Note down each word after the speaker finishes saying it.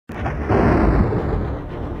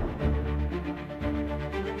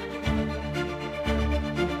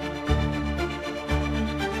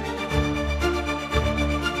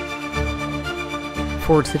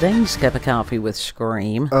for today's cup of coffee with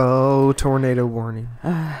Scream. Oh, tornado warning.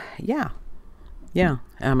 Yeah.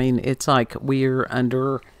 I mean, it's like we're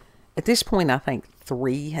under, at this point, I think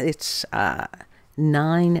 3. It's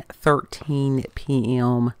 9:13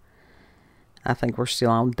 p.m. I think we're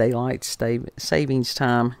still on daylight savings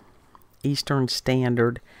time, Eastern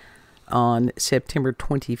Standard, on September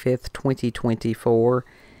 25th, 2024.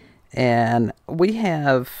 And we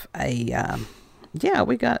have a,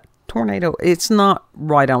 we got tornado. It's not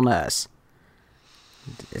right on us.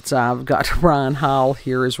 I've got Ryan Hall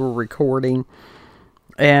here as we're recording,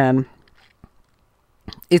 and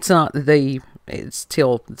it's supposed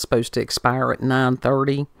to expire at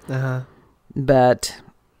 9:30, but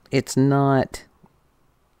it's not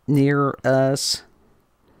near us,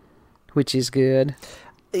 which is good.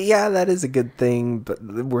 Yeah, that is a good thing, but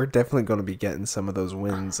we're definitely going to be getting some of those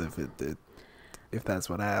winds if that's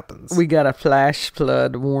what happens. We got a flash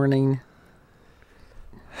flood warning.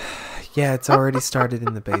 Yeah, it's already started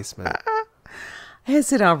in the basement.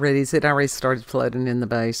 Has it already? Has it already started flooding in the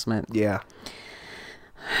basement? Yeah.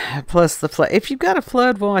 Plus the flood. If you've got a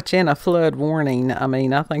flood watch and a flood warning, I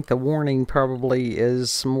mean, I think the warning probably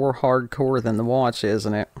is more hardcore than the watch,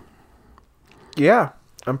 isn't it? Yeah,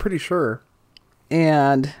 I'm pretty sure.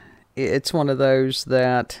 And it's one of those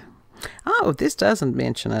that, this doesn't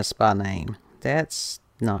mention us by name. That's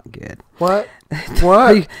not good. What?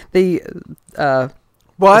 What?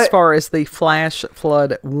 What? As far as the flash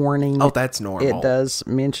flood warning. Oh, that's normal. It does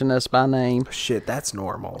mention us by name. Shit, that's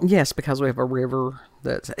normal. Yes, because we have a river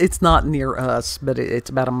it's not near us, but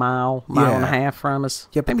it's about a mile and a half from us.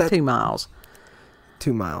 Yeah, but maybe 2 miles.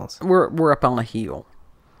 2 miles. We're up on a hill.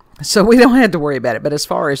 So we don't have to worry about it. But as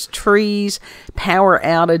far as trees, power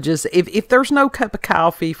outages, if there's no cup of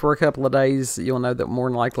coffee for a couple of days, you'll know that more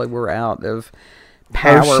than likely we're out of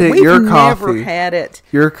power. Oh, shit, We've your never coffee. had it.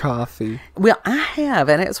 Your coffee. Well, I have,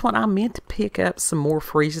 and it's what I meant to pick up some more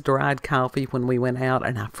freeze-dried coffee when we went out,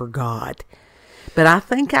 and I forgot. But I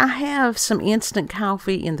think I have some instant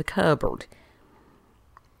coffee in the cupboard.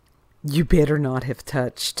 You better not have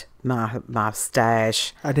touched my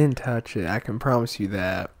stash. I didn't touch it. I can promise you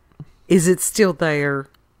that. Is it still there?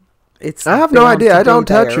 I have no idea. I don't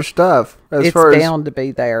touch your stuff. It's bound to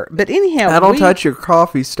be there. But anyhow, I don't touch your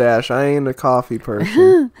coffee stash. I ain't a coffee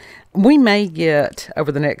person. We may get,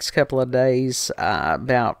 over the next couple of days,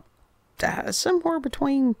 about somewhere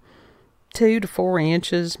between 2 to 4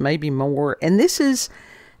 inches, maybe more. And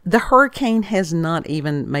the hurricane has not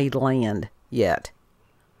even made land yet.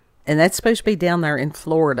 And that's supposed to be down there in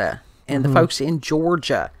Florida. And the folks in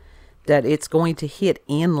Georgia, that it's going to hit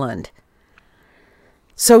inland.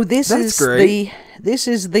 So this is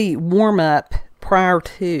the warm up prior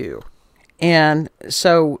to. And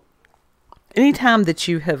so anytime that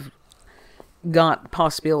you have got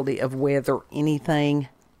possibility of weather anything,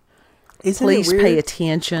 please pay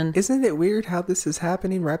attention. Isn't it weird how this is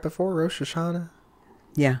happening right before Rosh Hashanah?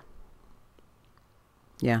 Yeah.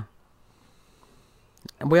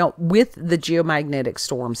 Well, with the geomagnetic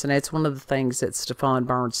storms, and that's one of the things that Stefan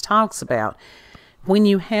Burns talks about. When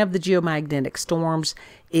you have the geomagnetic storms,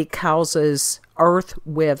 it causes earth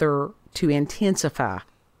weather to intensify.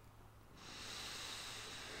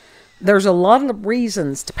 There's a lot of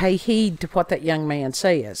reasons to pay heed to what that young man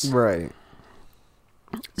says. Right.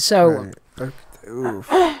 So,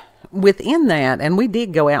 Oof. within that, and we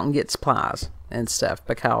did go out and get supplies and stuff,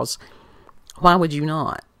 because why would you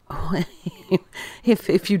not?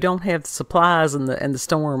 if you don't have the supplies and the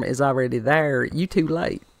storm is already there, you're too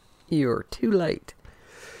late. You're too late.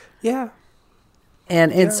 Yeah.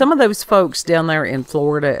 And some of those folks down there in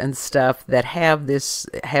Florida and stuff that have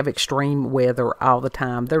extreme weather all the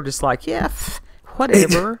time, they're just like,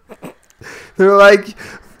 whatever. They're like,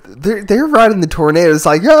 they're riding the tornado. It's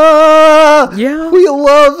like, we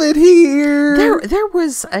love it here. There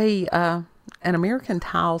was an American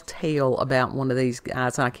Tall tale about one of these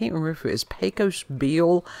guys, and I can't remember if it was Pecos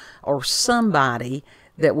Bill or somebody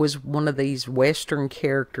that was one of these Western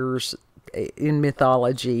characters in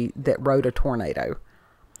mythology that rode a tornado.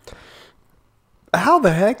 How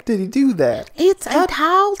the heck did he do that? It's a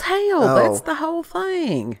tall tale. Oh. That's the whole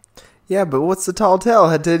thing. Yeah, but what's the tall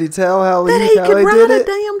tale? Did he tell how that he could ride did a it?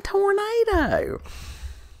 damn tornado?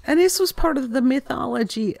 And this was part of the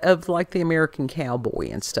mythology of like the American cowboy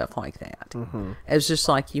and stuff like that. It was just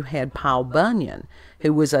like you had Paul Bunyan,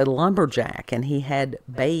 who was a lumberjack, and he had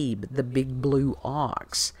Babe, the big blue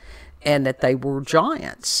ox, and that they were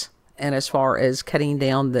giants. And as far as cutting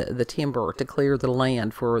down the timber to clear the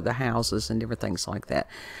land for the houses and different things like that.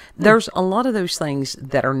 There's a lot of those things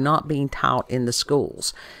that are not being taught in the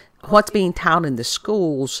schools. What's being taught in the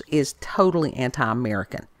schools is totally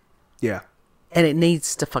anti-American. Yeah. And it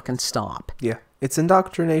needs to fucking stop. Yeah. It's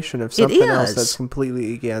indoctrination of something else that's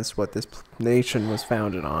completely against what this nation was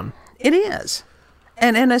founded on. It is.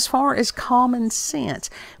 And as far as common sense,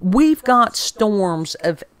 we've got storms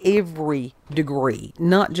of every degree,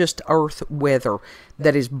 not just earth weather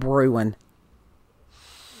that is brewing.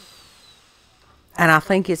 And I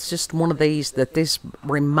think it's just one of these that this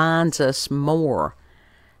reminds us more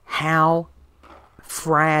how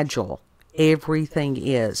fragile everything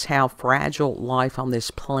is, how fragile life on this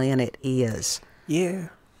planet is. Yeah.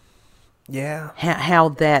 Yeah. How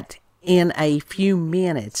that in a few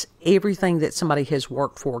minutes, everything that somebody has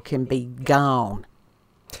worked for can be gone.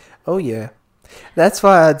 Oh, yeah. That's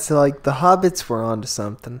why I'd say, like, the hobbits were onto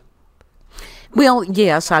something. Well,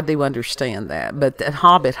 yes, I do understand that. But the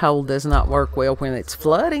hobbit hole does not work well when it's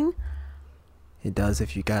flooding. It does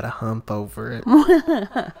if you got a hump over it.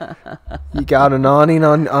 You got an awning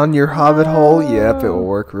on your hobbit hole? Yep, it will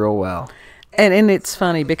work real well. And it's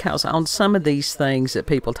funny because on some of these things that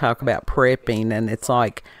people talk about prepping, and it's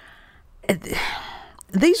like,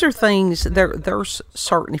 these are things, there's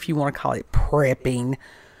certain, if you want to call it prepping,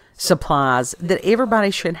 supplies that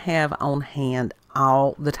everybody should have on hand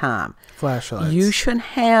all the time. Flashlights. You should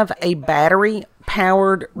have a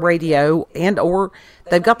battery-powered radio, and or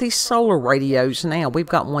they've got these solar radios now. We've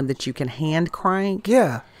got one that you can hand crank.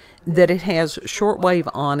 Yeah. That it has shortwave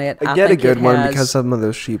on it. I get a good one because some of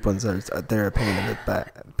those cheap ones they're a pain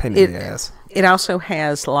in the ass. It also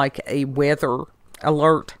has like a weather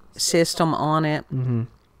alert system on it. Mm-hmm.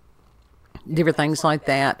 Different things like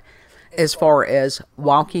that. As far as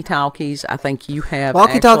walkie-talkies, I think you have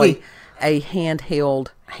walkie-talkie. A handheld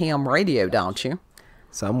ham radio, don't you?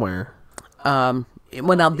 Somewhere. Well,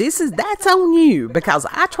 now that's on you because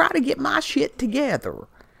I try to get my shit together.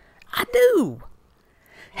 I do.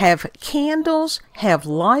 Have candles, have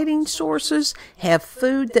lighting sources, have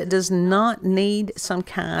food that does not need some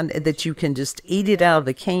kind that you can just eat it out of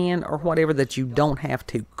the can or whatever, that you don't have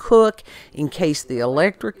to cook in case the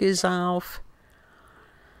electric is off.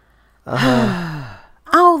 Uh-huh.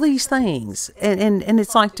 All these things. And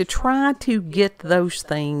it's like to try to get those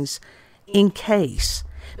things in case.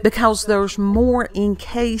 Because there's more in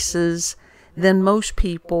cases than most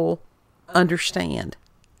people understand.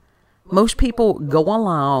 Most people go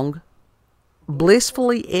along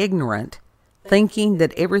blissfully ignorant, thinking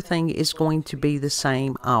that everything is going to be the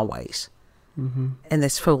same always. Mm-hmm. And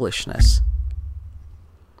that's foolishness.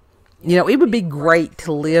 You know, it would be great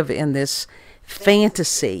to live in this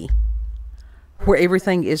fantasy where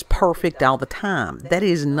everything is perfect all the time. That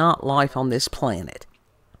is not life on this planet.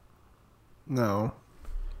 No,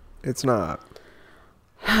 it's not.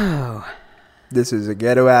 Oh. This is a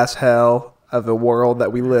ghetto-ass hell of a world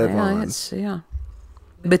that we live on. Yeah.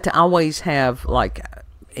 But to always have, like,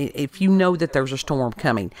 if you know that there's a storm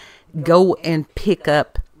coming, go and pick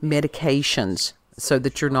up medications so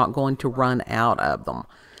that you're not going to run out of them.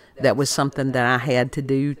 That was something that I had to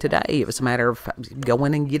do today. It was a matter of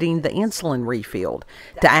going and getting the insulin refilled.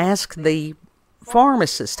 To ask the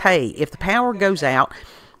pharmacist, hey, if the power goes out,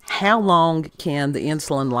 how long can the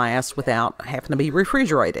insulin last without having to be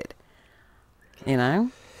refrigerated? You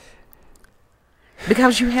know?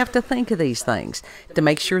 Because you have to think of these things to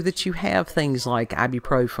make sure that you have things like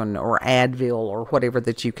ibuprofen or Advil or whatever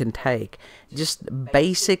that you can take. Just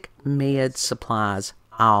basic med supplies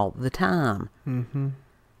all the time. Mm-hmm.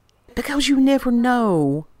 Because you never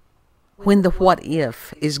know when the what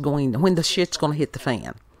if is when the shit's going to hit the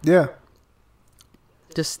fan. Yeah.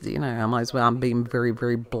 Just, you know, I might as well, I'm being very,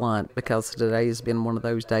 very blunt because today has been one of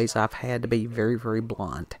those days I've had to be very, very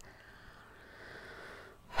blunt.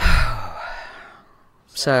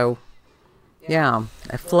 So, yeah,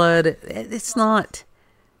 a flood, it's not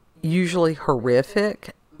usually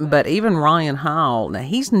horrific, but even Ryan Hall, now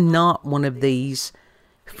he's not one of these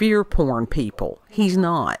fear porn people. He's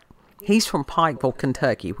not. He's from Pikeville,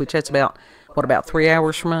 Kentucky, which that's about 3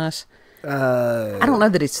 hours from us? I don't know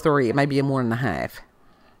that it's 3. It may be a 1.5.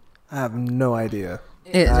 I have no idea.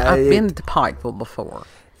 I've been to Pikeville before.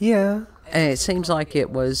 Yeah. And it seems like it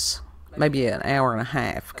was maybe an hour and a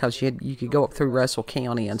half because you could go up through Russell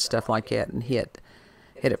County and stuff like that and hit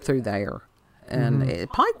up through there. And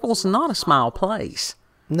Pikeville's not a small place.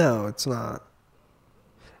 No, it's not.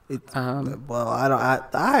 Well, I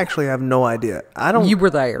actually have no idea. You were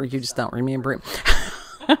there. You just don't remember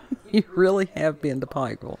it. You really have been to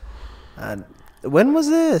Pikeville. When was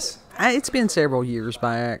this? It's been several years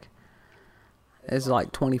back. It's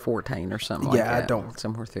like 2014 or something like that. Yeah, I don't.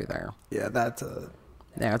 Somewhere through there. Yeah,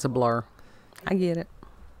 Yeah, it's a blur. I get it.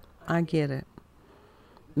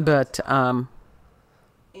 But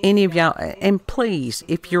any of y'all, and please,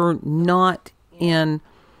 if you're not in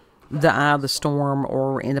the eye of the storm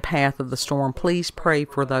or in the path of the storm, please pray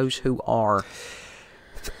for those who are.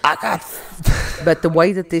 But the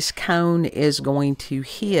way that this cone is going to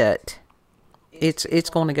hit, it's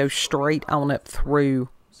going to go straight on up through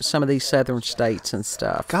some of these southern states and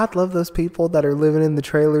stuff. God love those people that are living in the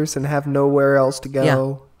trailers and have nowhere else to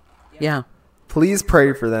go. Yeah. Please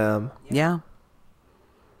pray for them. Yeah.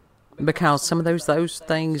 Because some of those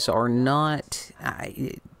things are not...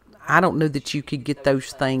 I don't know that you could get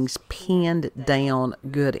those things pinned down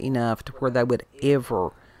good enough to where they would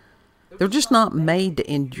ever... They're just not made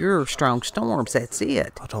to endure strong storms. That's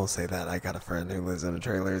it. Oh, don't say that. I got a friend who lives in a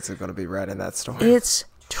trailer. It's going to be right in that storm. It's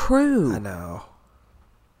true. I know.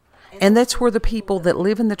 And that's where the people that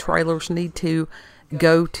live in the trailers need to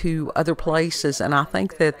go to other places. And I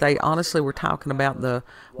think that they honestly were talking about the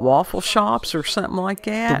waffle shops or something like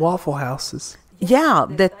that. The Waffle Houses. Yeah,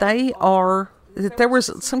 that there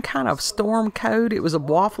was some kind of storm code. It was a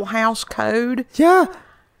Waffle House code. Yeah.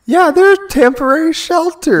 Yeah, they're a temporary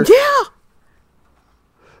shelter. Yeah.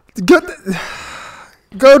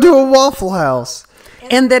 Go to a Waffle House.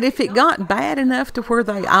 And that if it got bad enough to where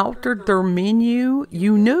they altered their menu,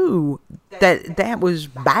 you knew that was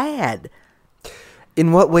bad.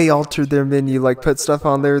 In what way altered their menu? Like put stuff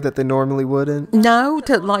on there that they normally wouldn't? No,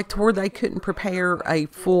 to where they couldn't prepare a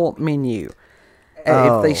full menu.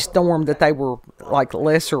 If they stormed that they were like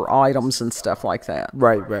lesser items and stuff like that.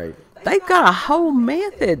 Right. They've got a whole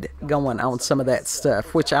method going on some of that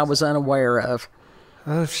stuff, which I was unaware of.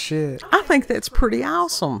 Oh, shit. I think that's pretty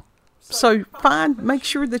awesome. So make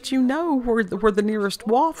sure that you know where the nearest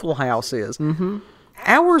Waffle House is. Mm-hmm.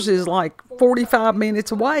 Ours is like 45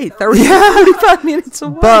 minutes away, 45 minutes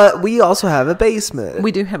away. But we also have a basement.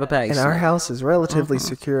 We do have a basement. And our house is relatively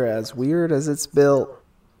secure, as weird as it's built.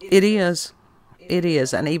 It is.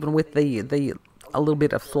 And even with the a little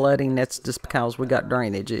bit of flooding, that's just because we got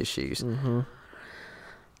drainage issues. Mm-hmm.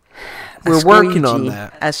 We're working on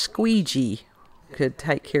that. A squeegee could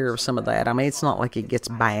take care of some of that. I mean, it's not like it gets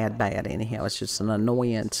bad anyhow. It's just an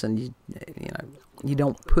annoyance, and you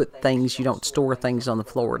don't store things on the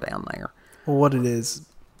floor down there. Well, what it is,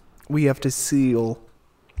 we have to seal.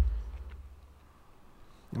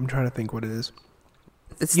 I'm trying to think what it is.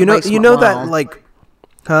 It's you know that, like,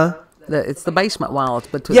 huh? It's the basement wall. It's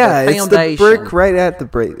between the foundation. It's the brick right at the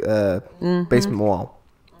basement wall.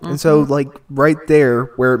 And so, like, right there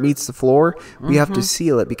where it meets the floor, we have to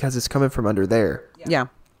seal it because it's coming from under there. Yeah.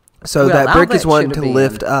 So that brick is wanting to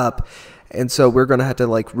lift up. And so we're going to have to,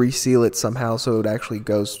 like, reseal it somehow so it actually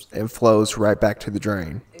goes and flows right back to the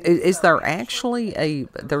drain. Is there actually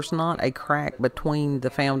there's not a crack between the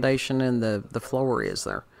foundation and the floor, is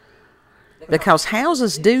there? Because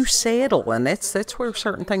houses do settle, and that's where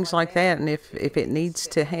certain things like that, and if it needs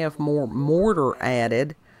to have more mortar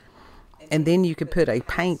added, and then you could put a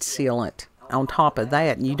paint sealant on top of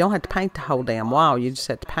that, and you don't have to paint the whole damn wall. You just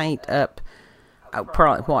have to paint up,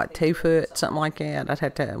 probably 2 foot, something like that.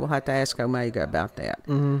 We'll have to ask Omega about that.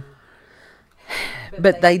 Mm-hmm.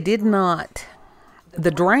 But they did not.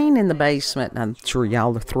 The drain in the basement, and I'm sure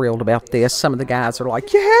y'all are thrilled about this. Some of the guys are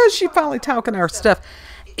like, "Yeah, she finally talking our stuff."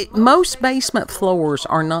 Most basement floors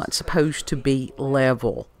are not supposed to be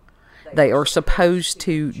level. They are supposed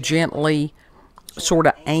to gently sort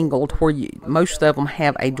of angled where most of them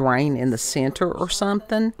have a drain in the center or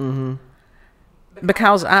something. Mm-hmm.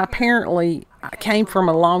 Because I came from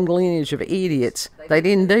a long lineage of idiots. They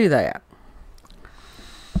didn't do that.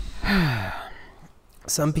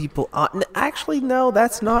 Some people... actually, no,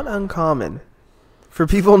 that's not uncommon. For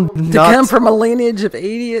people to come from a lineage of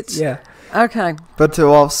idiots? Yeah. Okay. But to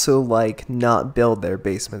also, like, not build their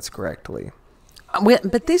basements correctly.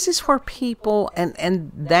 But this is where people,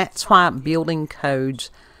 and that's why building codes,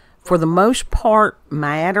 for the most part,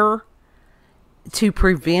 matter to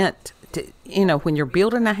prevent, when you're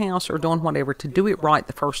building a house or doing whatever, to do it right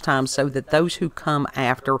the first time so that those who come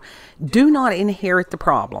after do not inherit the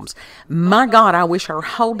problems. My God, I wish our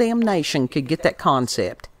whole damn nation could get that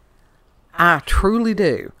concept. I truly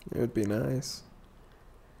do. It would be nice.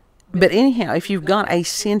 But anyhow, if you've got a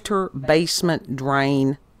center basement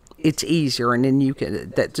drain, it's easier, and then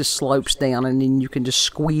that just slopes down, and then you can just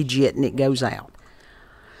squeegee it and it goes out.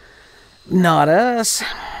 Not us.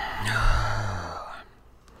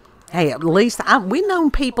 Hey, at least we've known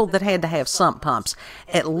people that had to have sump pumps.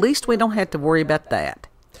 At least we don't have to worry about that.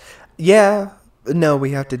 Yeah. No,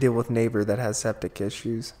 we have to deal with neighbor that has septic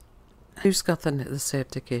issues. Who's got the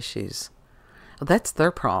septic issues? Well, that's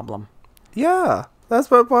their problem. Yeah. That's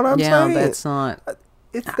what I'm saying. Yeah, that's not...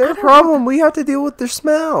 It's their problem. We have to deal with their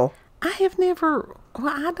smell. I have never...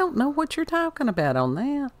 Well, I don't know what you're talking about on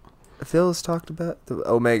that. Phyllis talked about the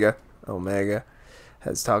Omega.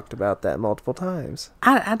 has talked about that multiple times.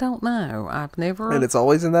 I don't know. I've never... And it's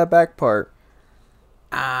always in that back part.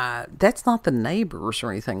 That's not the neighbors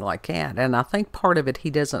or anything like that. And I think part of it, he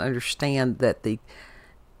doesn't understand that the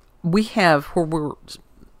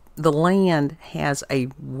land has a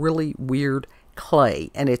really weird clay,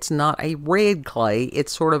 and it's not a red clay,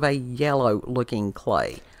 it's sort of a yellow looking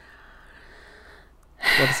clay.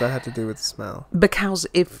 What does that have to do with the smell? Because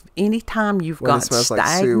if anytime you've got it smells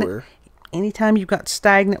like sewer. Anytime you've got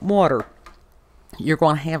stagnant water, you're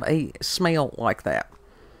going to have a smell like that.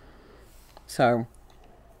 So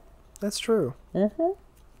that's true.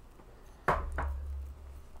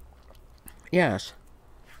 Yes.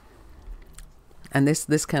 And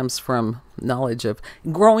this comes from knowledge of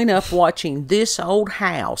growing up watching This Old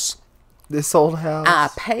House. This Old House? I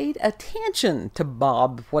paid attention to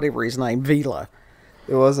Bob, whatever his name, Vila.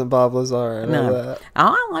 It wasn't Bob Lazar, I know that.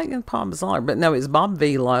 I like Bob Lazar, but no, it's Bob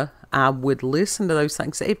Vila. I would listen to those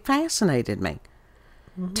things. It fascinated me.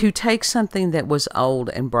 To take something that was old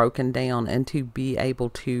and broken down and to be able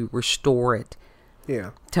to restore it.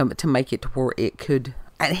 Yeah. To make it to where it could...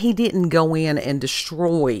 And he didn't go in and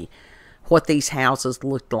destroy what these houses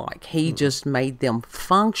looked like. He just made them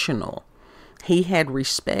functional. He had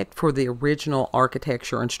respect for the original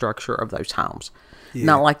architecture and structure of those homes. Yeah.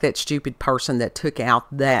 Not like that stupid person that took out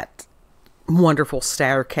that wonderful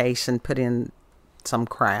staircase and put in some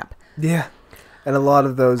crap. Yeah. And a lot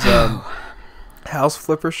of those house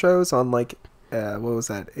flipper shows on what was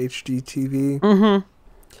that, HGTV?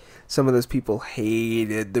 Some of those people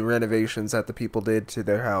hated the renovations that the people did to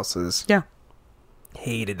their houses. Yeah.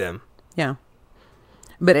 Hated them. Yeah.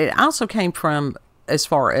 But it also came from, as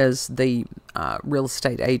far as the real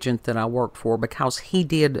estate agent that I worked for, because he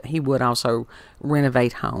would also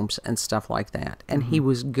renovate homes and stuff like that. And he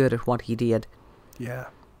was good at what he did. Yeah.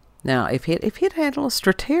 Now, if he'd had a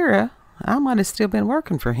Stratera, I might have still been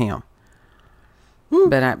working for him.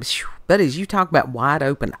 But as you talk about wide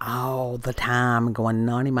open all the time, going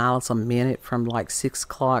 90 miles a minute from like 6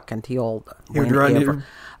 o'clock until whenever.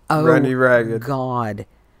 Run you ragged. God.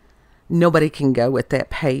 Nobody can go at that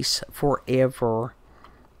pace forever.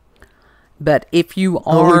 But if you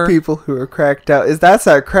are... Only people who are cracked out. That's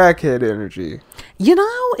that crackhead energy. You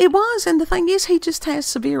know, it was. And the thing is, he just has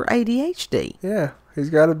severe ADHD. Yeah. He's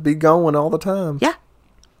got to be going all the time. Yeah.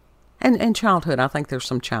 And childhood. I think there's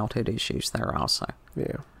some childhood issues there also.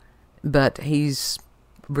 Yeah. But he's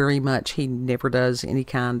very much... He never does any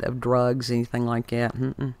kind of drugs, anything like that.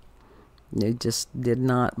 He just did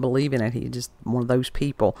not believe in it. He's just one of those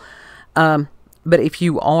people. But if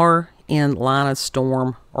you are in line of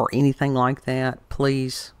storm or anything like that,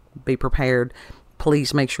 please be prepared.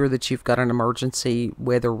 Please make sure that you've got an emergency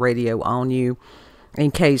weather radio on you in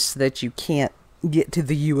case that you can't get to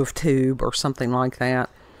the U of Tube or something like that.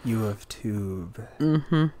 U of Tube.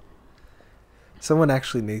 Someone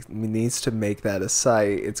actually needs to make that a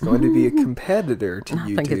site. It's going to be a competitor to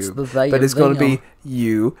YouTube. I think it's the they but it's going to be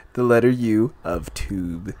U, the letter U of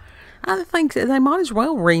Tube. I think they might as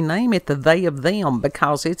well rename it the they of them,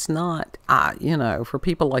 because it's not, for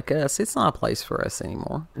people like us, it's not a place for us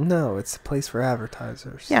anymore. No, it's a place for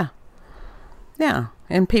advertisers. Yeah. Yeah.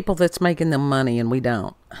 And people that's making them money and we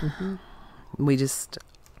don't. We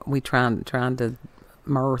trying to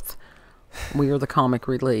mirth. We are the comic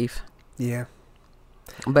relief. Yeah.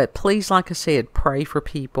 But please, like I said, pray for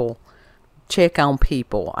people. Check on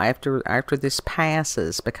people after this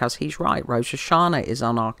passes, because he's right. Rosh Hashanah is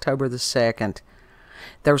on October the 2nd.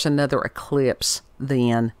 There's another eclipse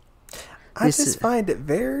then. I just find it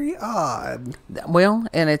very odd. Well,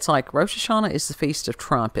 and it's like Rosh Hashanah is the Feast of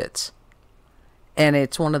Trumpets. And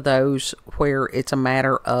it's one of those where it's a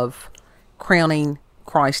matter of crowning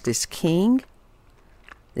Christ as King.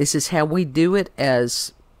 This is how we do it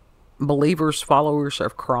as believers, followers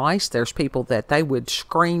of Christ. There's people that they would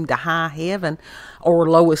scream to high heaven or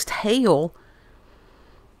lowest hell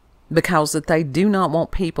because that they do not want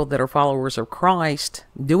people that are followers of Christ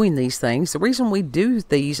doing these things. The reason we do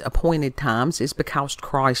these appointed times is because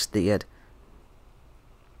Christ did.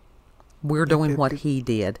 We're doing what he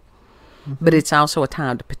did. But it's also a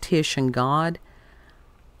time to petition God,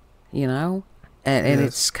 and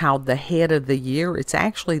it's called the head of the year. It's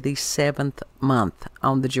actually the 7th month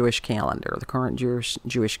on the Jewish calendar, the current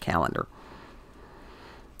Jewish calendar.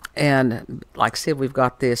 And like I said, we've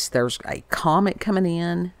got there's a comet coming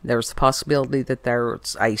in. There's the possibility that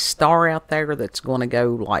there's a star out there that's going to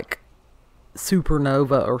go like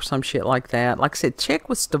supernova or some shit like that. Like I said, check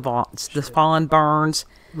with Stefan Burns.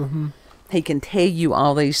 He can tell you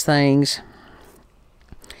all these things.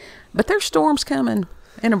 But there's storms coming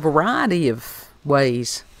in a variety of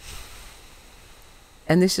ways.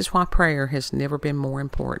 And this is why prayer has never been more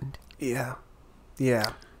important. Yeah.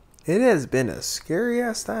 Yeah. It has been a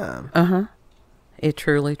scary-ass time. Uh-huh. It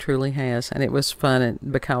truly, truly has. And it was fun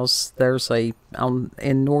because there's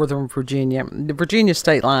in Northern Virginia, the Virginia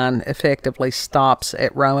state line effectively stops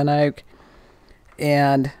at Roanoke.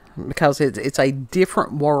 And because it's a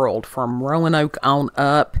different world from Roanoke on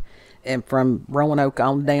up and from Roanoke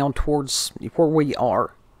on down towards where we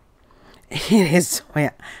are. It is,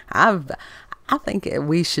 I think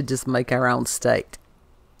we should just make our own state.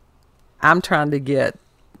 I'm trying to get,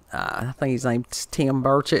 I think his name's Tim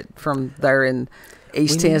Burchett from there in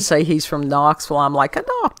East Tennessee. He's from Knoxville. I'm like,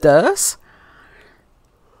 adopt us.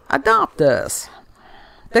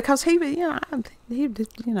 Because he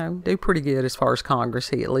do pretty good as far as Congress.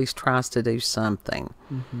 He at least tries to do something,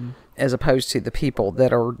 as opposed to the people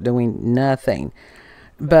that are doing nothing.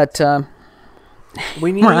 But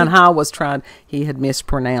Ryan Hall was trying. He had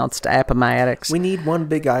mispronounced Appomattox. We need one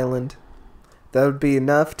big island. That would be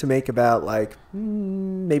enough to make about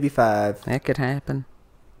maybe 5. That could happen.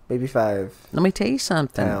 Maybe 5. Let me tell you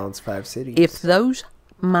something. Towns, 5 cities. If those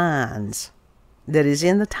mines that is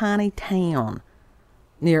in the tiny town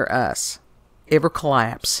near us ever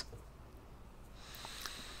collapse,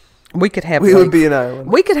 we could have would be an island.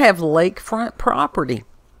 We could have lakefront property.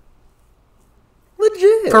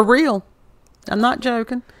 Legit. For real. I'm not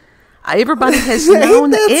joking. Everybody has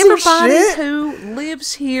known that. Everybody who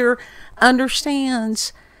lives here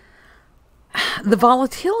understands the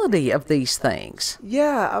volatility of these things.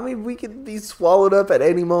 Yeah, I mean, we could be swallowed up at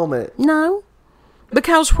any moment. No,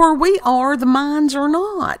 because where we are, the mines are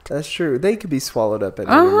not. That's true. They could be swallowed up at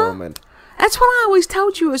any moment. That's what I always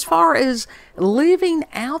told you as far as living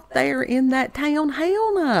out there in that town.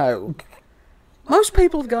 Hell no. Most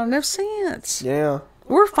people have got enough sense. Yeah.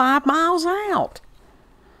 We're 5 miles out.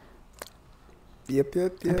 Yep.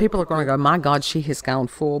 And people are going to go, my God, she has gone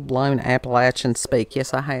full-blown Appalachian speak.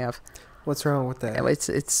 Yes, I have. What's wrong with that?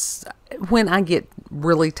 It's when I get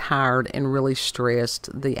really tired and really stressed,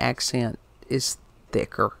 the accent is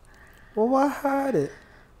thicker. Well, why hide it?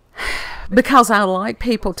 Because I like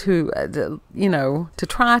people to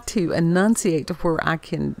try to enunciate to where I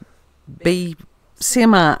can be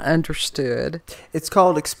semi-understood. It's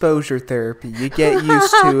called exposure therapy. You get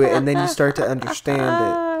used to it, and then you start to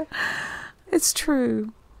understand it. It's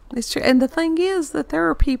true. And the thing is that there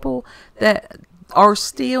are people that are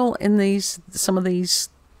still in some of these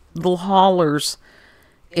little hollers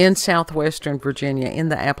in southwestern Virginia, in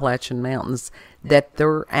the Appalachian Mountains, that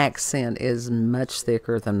their accent is much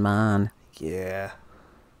thicker than mine. Yeah.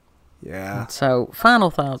 So,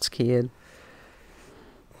 final thoughts, kid.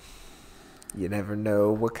 You never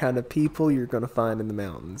know what kind of people you're going to find in the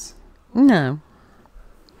mountains. No.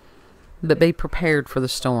 But be prepared for the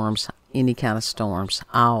storms. Any kind of storms.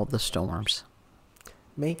 All the storms.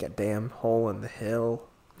 Make a damn hole in the hill.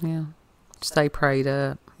 Yeah. Stay prayed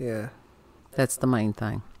up. Yeah. That's the main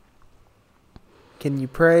thing. Can you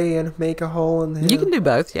pray and make a hole in the hill? You can do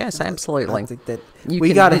both. Yes, absolutely. I think that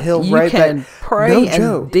we got a hill right back. You can pray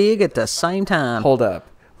and dig at the same time. Hold up.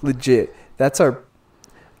 Legit. That's our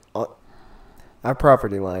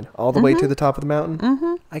property line. All the way to the top of the mountain.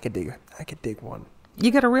 Mm-hmm. I could dig one. You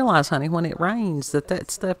got to realize, honey, when it rains, that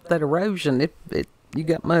stuff, that erosion, you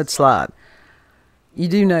got mudslide. You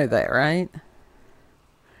do know that, right?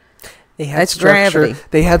 That's gravity.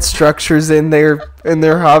 They had structures in their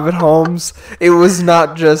hobbit homes. It was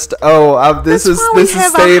not just this is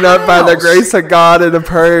staying up by the grace of God and a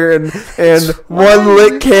prayer and one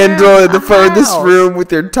lit candle in the furthest room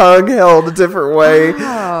with your tongue held a different way.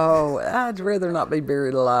 Oh, I'd rather not be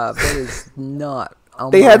buried alive. That is not.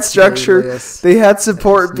 They had structure. They had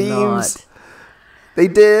support beams. They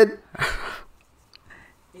did.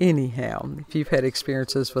 Anyhow, if you've had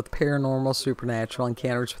experiences with paranormal, supernatural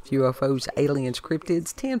encounters with UFOs, aliens,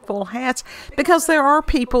 cryptids, tinfoil hats, because there are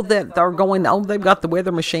people that are going, they've got the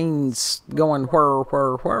weather machines going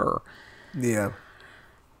whir. Yeah.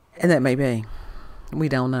 And that may be. We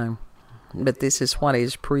don't know. But this is what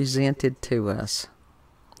is presented to us.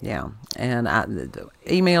 Yeah. And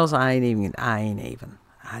emails, I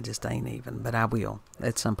just ain't even. But I will.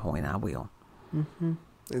 At some point, I will. Mm-hmm.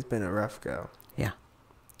 It's been a rough go. Yeah.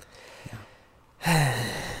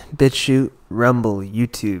 BitChute, Rumble,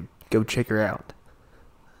 YouTube. Go check her out.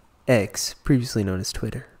 X, previously known as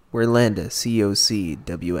Twitter. We're Landa,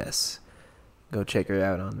 COCWS. Go check her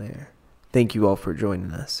out on there. Thank you all for joining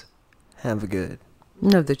us. Have a good.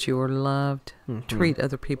 Know that you are loved. Mm-hmm. Treat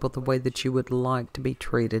other people the way that you would like to be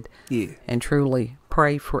treated. Yeah. And truly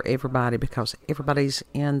pray for everybody, because everybody's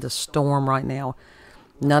in the storm right now.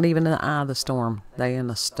 Not even in the eye of the storm. They in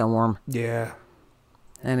the storm. Yeah.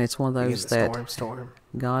 And it's one of those that storm.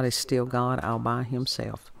 God is still God all by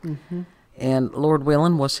himself. Mm-hmm. And Lord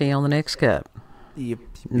willing, we'll see you on the next cup. Yep.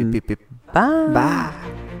 Bye.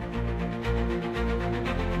 Bye.